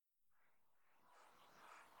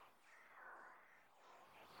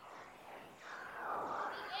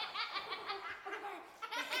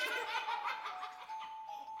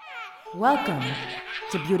Welcome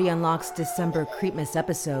to Beauty Unlock's December Creepmas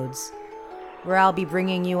episodes, where I'll be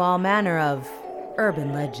bringing you all manner of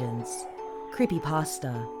urban legends,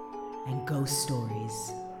 creepypasta, and ghost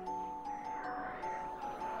stories.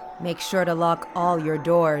 Make sure to lock all your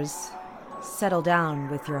doors, settle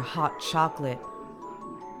down with your hot chocolate,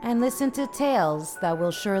 and listen to tales that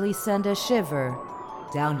will surely send a shiver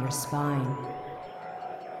down your spine.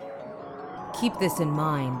 Keep this in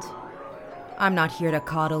mind. I'm not here to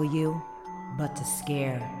coddle you, but to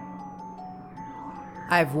scare.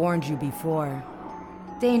 I've warned you before.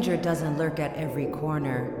 Danger doesn't lurk at every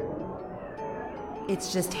corner.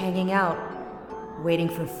 It's just hanging out, waiting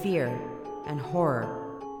for fear and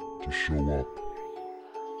horror to show up.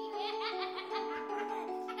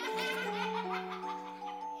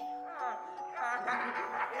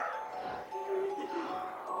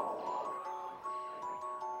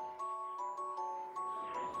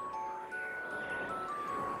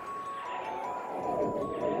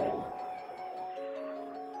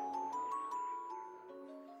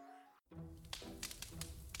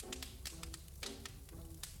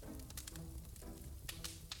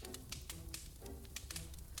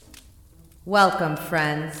 Welcome,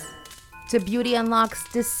 friends, to Beauty Unlock's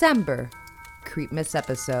December Creepmas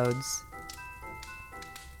episodes.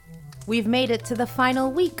 We've made it to the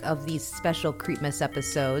final week of these special Creepmas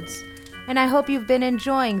episodes, and I hope you've been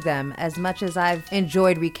enjoying them as much as I've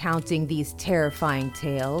enjoyed recounting these terrifying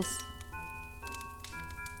tales.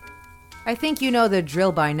 I think you know the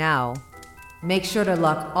drill by now. Make sure to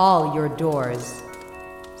lock all your doors,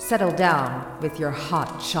 settle down with your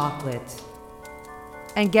hot chocolate,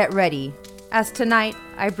 and get ready, as tonight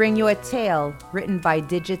I bring you a tale written by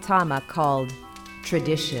Digitama called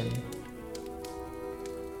Tradition.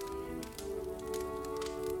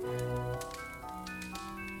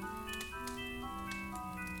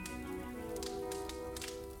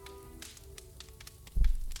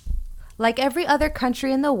 Like every other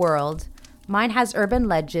country in the world, mine has urban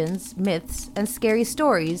legends, myths, and scary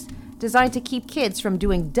stories designed to keep kids from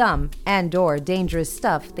doing dumb and/or dangerous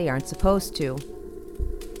stuff they aren't supposed to.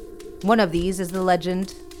 One of these is the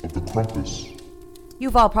legend of the Krampus.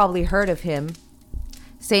 You've all probably heard of him.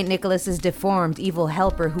 St. Nicholas's deformed evil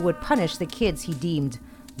helper who would punish the kids he deemed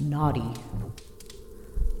naughty.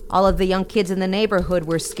 All of the young kids in the neighborhood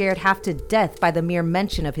were scared half to death by the mere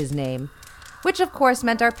mention of his name, which of course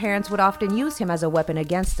meant our parents would often use him as a weapon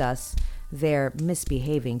against us, their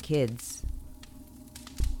misbehaving kids.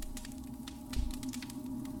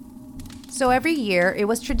 So every year, it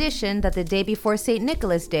was tradition that the day before St.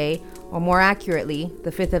 Nicholas Day, or more accurately,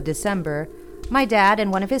 the 5th of December, my dad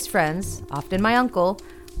and one of his friends, often my uncle,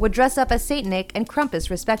 would dress up as St. Nick and Krampus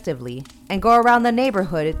respectively, and go around the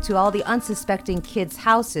neighborhood to all the unsuspecting kids'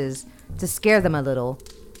 houses to scare them a little,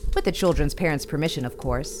 with the children's parents' permission, of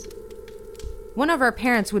course. One of our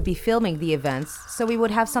parents would be filming the events, so we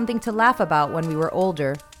would have something to laugh about when we were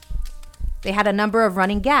older. They had a number of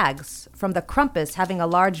running gags, from the Krampus having a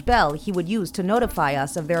large bell he would use to notify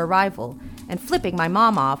us of their arrival, and flipping my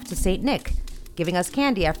mom off to St. Nick, giving us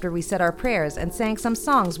candy after we said our prayers and sang some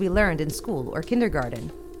songs we learned in school or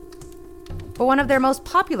kindergarten. But one of their most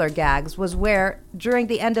popular gags was where, during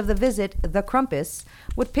the end of the visit, the Krampus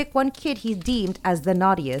would pick one kid he deemed as the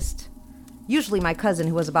naughtiest. Usually my cousin,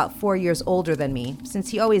 who was about 4 years older than me, since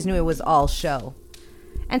he always knew it was all show,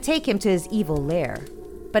 and take him to his evil lair.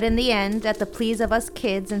 But in the end, at the pleas of us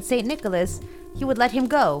kids and St. Nicholas, he would let him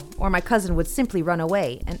go, or my cousin would simply run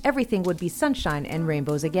away, and everything would be sunshine and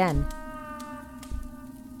rainbows again.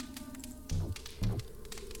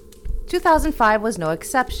 2005 was no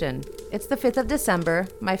exception. It's the 5th of December,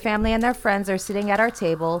 my family and their friends are sitting at our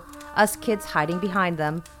table, us kids hiding behind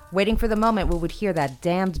them, waiting for the moment we would hear that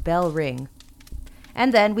damned bell ring.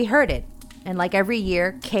 And then we heard it, and like every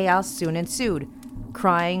year, chaos soon ensued.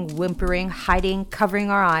 Crying, whimpering, hiding, covering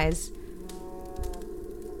our eyes.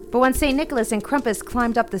 But when St. Nicholas and Krampus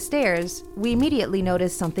climbed up the stairs, we immediately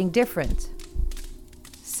noticed something different.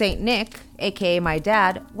 St. Nick, aka my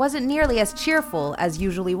dad, wasn't nearly as cheerful as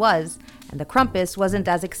usually was, and the Krampus wasn't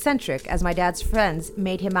as eccentric as my dad's friends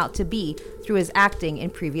made him out to be through his acting in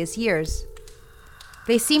previous years.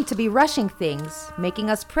 They seemed to be rushing things, making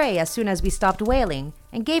us pray as soon as we stopped wailing,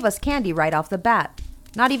 and gave us candy right off the bat,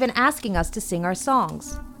 not even asking us to sing our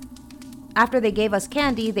songs. After they gave us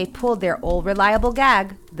candy, they pulled their old reliable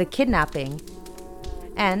gag, the kidnapping.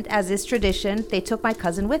 And, as is tradition, they took my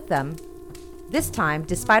cousin with them. This time,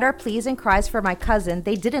 despite our pleas and cries for my cousin,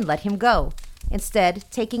 they didn't let him go, instead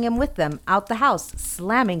taking him with them out the house,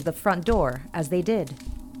 slamming the front door as they did.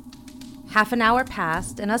 Half an hour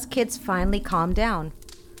passed, and us kids finally calmed down,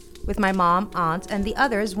 with my mom, aunt, and the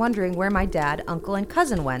others wondering where my dad, uncle, and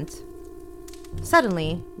cousin went.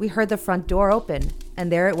 Suddenly, we heard the front door open,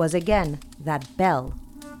 and there it was again, that bell.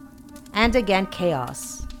 And again,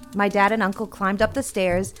 chaos. My dad and uncle climbed up the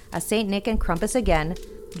stairs as St. Nick and Krampus again,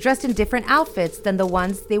 dressed in different outfits than the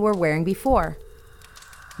ones they were wearing before.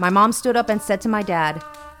 My mom stood up and said to my dad,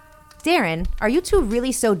 "Darren, are you two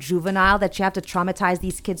really so juvenile that you have to traumatize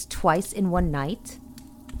these kids twice in one night?"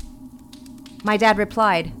 My dad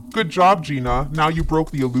replied, Good job, Gina. Now you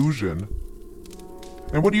broke the illusion.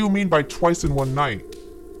 And what do you mean by twice in one night?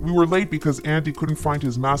 We were late because Andy couldn't find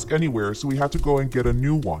his mask anywhere, so we had to go and get a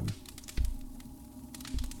new one.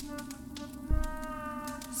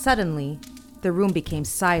 Suddenly, the room became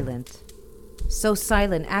silent. So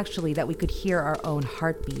silent, actually, that we could hear our own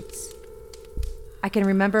heartbeats. I can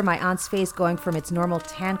remember my aunt's face going from its normal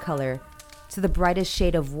tan color to the brightest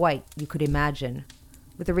shade of white you could imagine,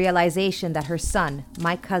 with the realization that her son,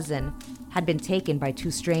 my cousin, had been taken by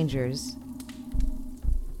two strangers.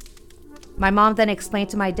 My mom then explained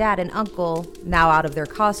to my dad and uncle, now out of their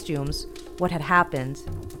costumes, what had happened.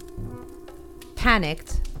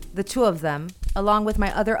 Panicked, the two of them, along with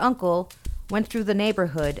my other uncle, went through the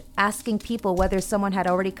neighborhood, asking people whether someone had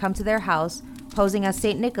already come to their house posing as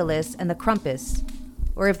St. Nicholas and the Krampus,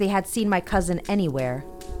 or if they had seen my cousin anywhere.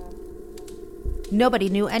 Nobody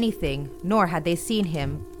knew anything, nor had they seen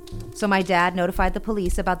him, so my dad notified the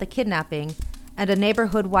police about the kidnapping, and a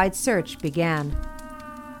neighborhood-wide search began.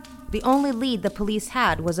 The only lead the police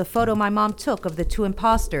had was a photo my mom took of the two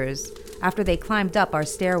imposters after they climbed up our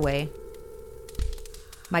stairway.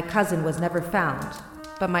 My cousin was never found,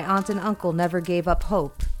 but my aunt and uncle never gave up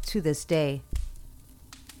hope to this day.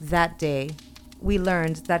 That day, we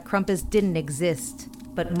learned that Krampus didn't exist,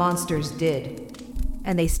 but monsters did.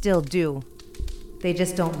 And they still do. They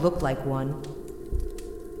just don't look like one.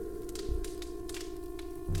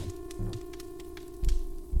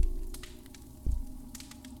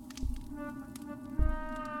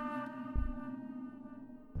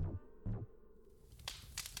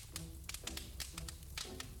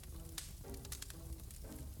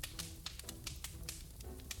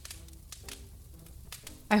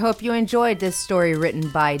 I hope you enjoyed this story written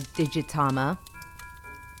by Digitama.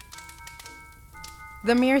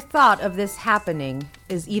 The mere thought of this happening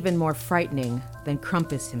is even more frightening than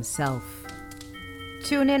Krampus himself.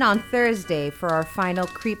 Tune in on Thursday for our final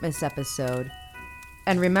Creepmas episode,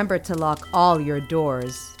 and remember to lock all your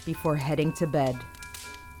doors before heading to bed.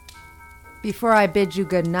 Before I bid you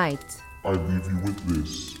good night, I leave you with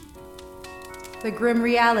this. the grim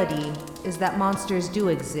reality is that monsters do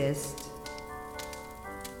exist.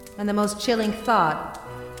 And the most chilling thought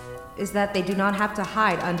is that they do not have to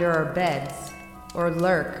hide under our beds or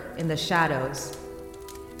lurk in the shadows.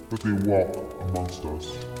 But they walk amongst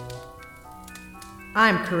us.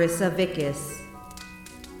 I'm Carissa Vickus.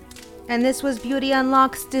 And this was Beauty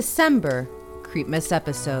Unlock's December Creepmas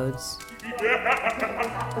episodes.